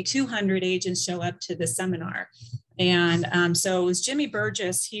only 200 agents show up to the seminar. And so it was Jimmy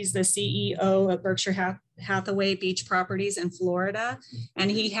Burgess. He's the CEO of Berkshire Hathaway Beach Properties in Florida. And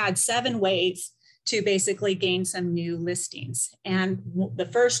he had 7 ways to basically gain some new listings. And the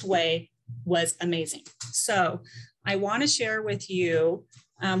first way was amazing. So I want to share with you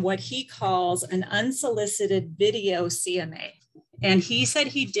what he calls an unsolicited video CMA. And he said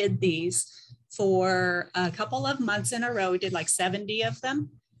he did these for a couple of months in a row. He did like 70 of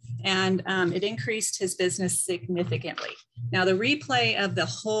them. And it increased his business significantly. Now, the replay of the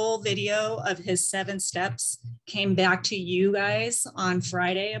whole video of his 7 steps came back to you guys on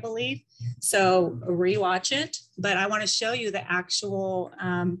Friday, I believe. So rewatch it. But I want to show you the actual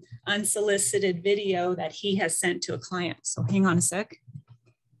unsolicited video that he has sent to a client. So hang on a sec.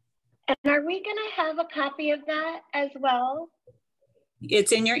 And are we going to have a copy of that as well?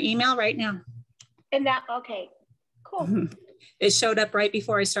 It's in your email right now. And that, okay, cool. It showed up right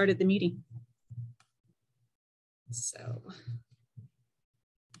before I started the meeting. So.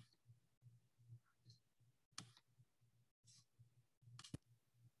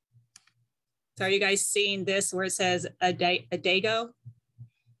 So are you guys seeing this where it says Adago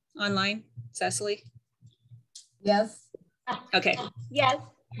online, Cecily? Yes. Okay. Yes.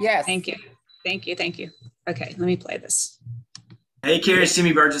 Yes. Thank you. Thank you. Thank you. Okay, let me play this. Hey, Carrie, it's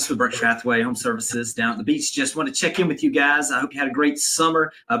Jimmy Burgess with Berkshire Hathaway Home Services down at the beach. Just want to check in with you guys. I hope you had a great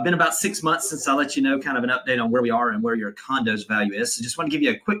summer. Been about 6 months since I let you know kind of an update on where we are and where your condo's value is. So just want to give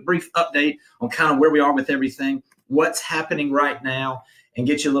you a quick, brief update on kind of where we are with everything, what's happening right now, and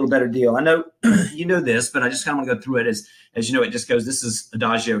get you a little better deal. I know you know this, but I just kind of want to go through it as you know, it just goes, this is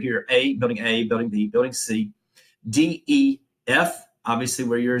Adagio here, building A, building B, building C, D, E, F, obviously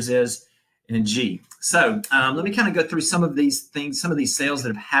where yours is, and G. So let me kind of go through some of these things, some of these sales that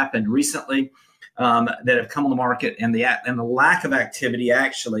have happened recently that have come on the market and the lack of activity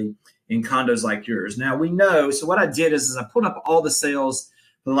actually in condos like yours. Now we know, so what I did is I pulled up all the sales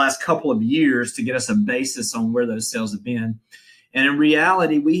for the last couple of years to get us a basis on where those sales have been. And in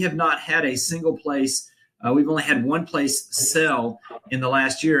reality, we have not had a single place. We've only had one place sell in the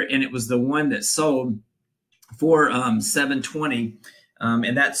last year, and it was the one that sold for $720.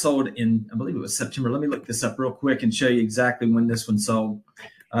 And that sold in, I believe it was September. Let me look this up real quick and show you exactly when this one sold.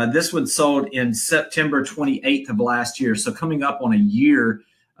 This one sold in September 28th of last year. So coming up on a year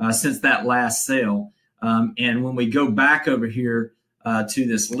since that last sale. And when we go back over here to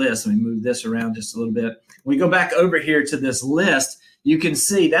this list, let me move this around just a little bit. When we go back over here to this list, you can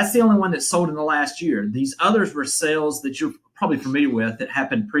see that's the only one that sold in the last year. These others were sales that you're probably familiar with that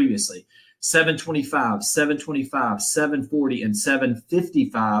happened previously. 725, 725, 740, and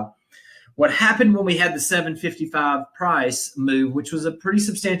 755. What happened when we had the 755 price move, which was a pretty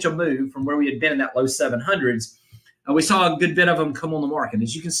substantial move from where we had been in that low 700s, we saw a good bit of them come on the market.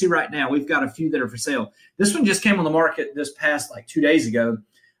 As you can see right now, we've got a few that are for sale. This one just came on the market this past like 2 days ago.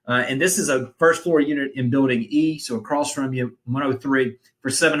 And this is a first floor unit in building E, so across from you, 103 for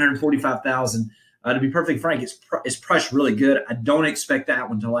 $745,000. To be perfectly frank, it's priced really good. I don't expect that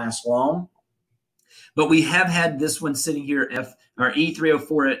one to last long. But we have had this one sitting here,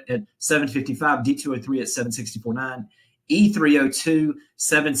 E304 at 755, D203 at 764.9, E302,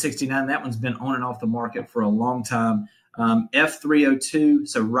 769. That one's been on and off the market for a long time. F302,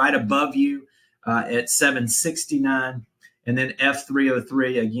 so right above you, at 769. And then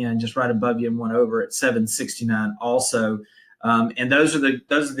F303 again, just right above you and one over at 769 also. And those are the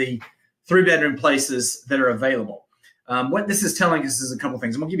 3-bedroom places that are available. What this is telling us is a couple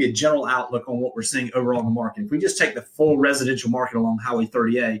things. I'm gonna give you a general outlook on what we're seeing overall in the market. If we just take the full residential market along Highway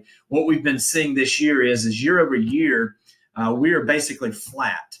 30A, what we've been seeing this year is year over year, we are basically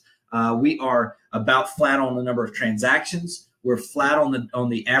flat. We are about flat on the number of transactions. We're flat on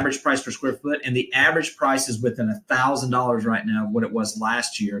the average price per square foot, and the average price is within $1,000 right now of what it was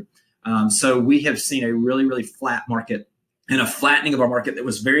last year. So we have seen a really, really flat market and a flattening of our market that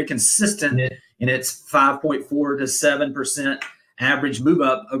was very consistent in its 5.4 to 7% average move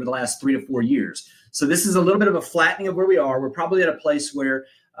up over the last 3 to 4 years. So this is a little bit of a flattening of where we are. We're probably at a place where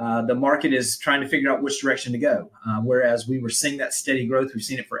the market is trying to figure out which direction to go. Whereas we were seeing that steady growth, we've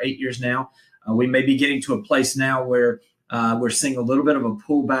seen it for 8 years now. We may be getting to a place now where we're seeing a little bit of a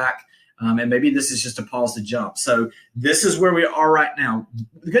pullback, and maybe this is just a pause to jump. So this is where we are right now.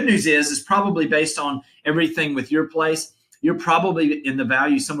 The good news is probably based on everything with your place, you're probably in the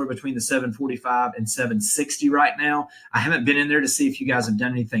value somewhere between the 745 and 760 right now. I haven't been in there to see if you guys have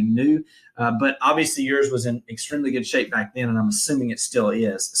done anything new, but obviously yours was in extremely good shape back then, and I'm assuming it still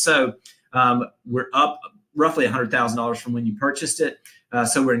is. So we're up roughly $100,000 from when you purchased it.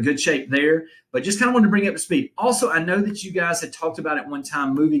 So we're in good shape there, but just kind of wanted to bring it up to speed. Also, I know that you guys had talked about at one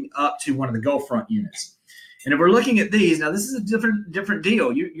time moving up to one of the Gulf front units. And if we're looking at these, now this is a different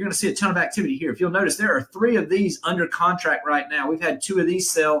deal. You're going to see a ton of activity here. If you'll notice, there are 3 of these under contract right now. We've had 2 of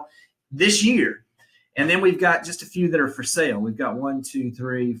these sell this year. And then we've got just a few that are for sale. We've got 1, 2,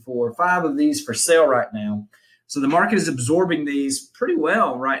 3, 4, 5 of these for sale right now. So the market is absorbing these pretty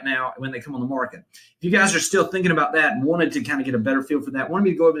well right now when they come on the market. If you guys are still thinking about that and wanted to kind of get a better feel for that, wanted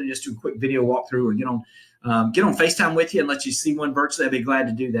me to go over and just do a quick video walkthrough or get on FaceTime with you and let you see one virtually, I'd be glad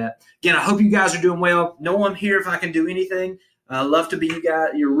to do that. Again, I hope you guys are doing well. Know I'm here if I can do anything. Love to be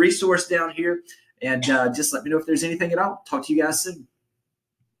your resource down here. And just let me know if there's anything at all. Talk to you guys soon.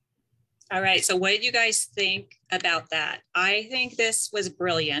 All right. So what did you guys think about that? I think this was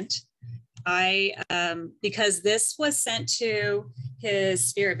brilliant. Because this was sent to his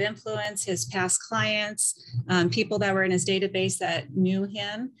sphere of influence, his past clients, people that were in his database that knew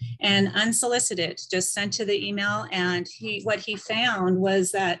him, and unsolicited, just sent to the email. And what he found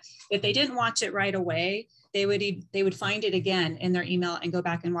was that if they didn't watch it right away, they would find it again in their email and go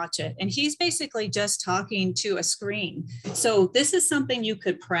back and watch it. And he's basically just talking to a screen. So this is something you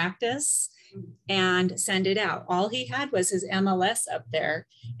could practice and send it out. All he had was his MLS up there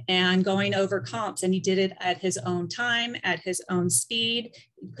and going over comps, and he did it at his own time, at his own speed.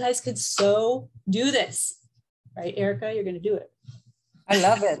 You guys could so do this, right, Erica? You're going to do it. I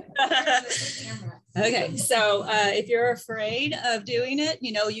love it. Okay, so if you're afraid of doing it,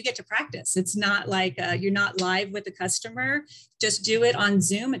 you get to practice. It's not like you're not live with the customer. Just do it on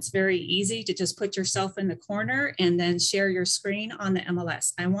Zoom. It's very easy to just put yourself in the corner and then share your screen on the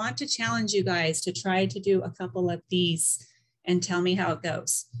MLS. I want to challenge you guys to try to do a couple of these and tell me how it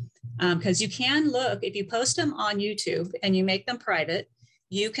goes. Because you can look, if you post them on YouTube and you make them private,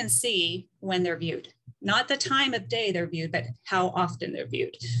 you can see when they're viewed. Not the time of day they're viewed, but how often they're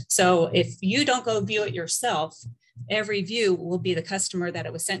viewed. So if you don't go view it yourself, every view will be the customer that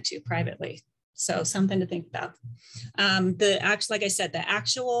it was sent to privately. So something to think about. Like I said, the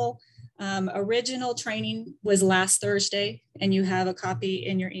actual original training was last Thursday, and you have a copy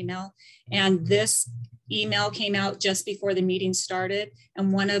in your email. And this email came out just before the meeting started.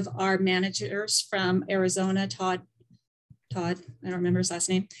 And one of our managers from Arizona, Todd, I don't remember his last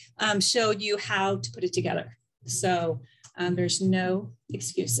name, showed you how to put it together. So there's no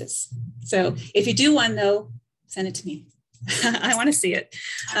excuses. So if you do one though, send it to me. I want to see it.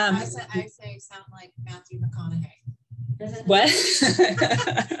 I say sound like Matthew McConaughey. What?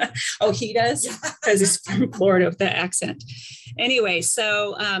 Oh, he does? Because he's from Florida with the accent. Anyway,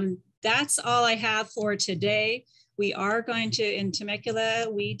 so that's all I have for today. We are going to, in Temecula,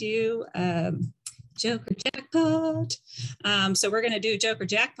 we do Joker Jackpot. So we're going to do Joker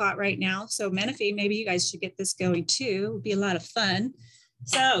Jackpot right now. So Menifee, maybe you guys should get this going too. It would be a lot of fun.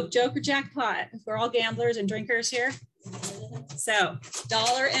 So Joker Jackpot, we're all gamblers and drinkers here. So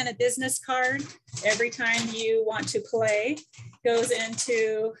 $1 and a business card every time you want to play goes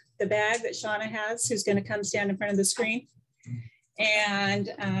into the bag that Shauna has, who's going to come stand in front of the screen. And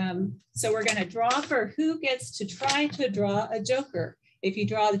so we're going to draw for who gets to try to draw a Joker. If you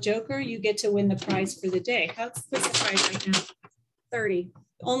draw the Joker, you get to win the prize for the day. What's the prize right now? 30.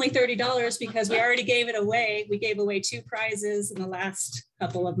 Only $30 because we already gave it away. We gave away 2 prizes in the last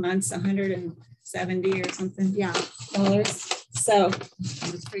couple of months, 170 or something. Yeah, dollars. So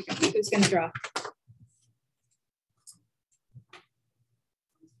who's going to draw?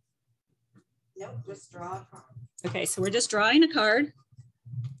 Nope, just draw a card. Okay, so we're just drawing a card,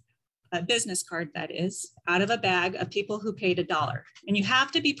 a business card that is, out of a bag of people who paid $1. And you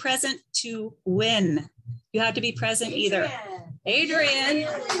have to be present to win. You have to be present either. Adrian.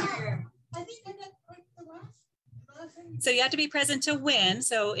 I think I got like the last. So you have to be present to win.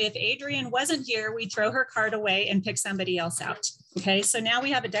 So if Adrian wasn't here, we throw her card away and pick somebody else out. Okay, so now we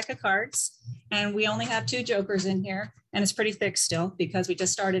have a deck of cards and we only have 2 jokers in here and it's pretty thick still because we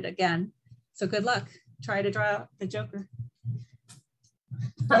just started again. So good luck. Try to draw out the joker.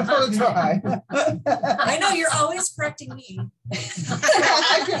 I'll try. I know you're always correcting me.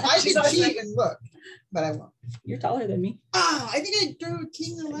 I can cheat and look, but I won't. You're taller than me. Ah, I think I drew a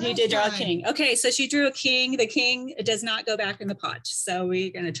king the last You did draw a time. king. Okay, so she drew a king. The king does not go back in the pot. So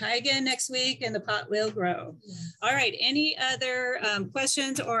we're going to try again next week and the pot will grow. All right, any other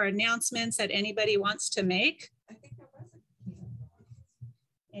questions or announcements that anybody wants to make?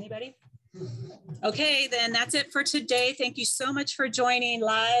 Anybody? Okay, then that's it for today. Thank you so much for joining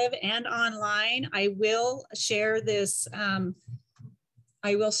live and online. I will share this. So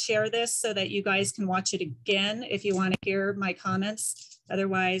that you guys can watch it again if you want to hear my comments.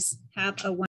 Otherwise, have a wonderful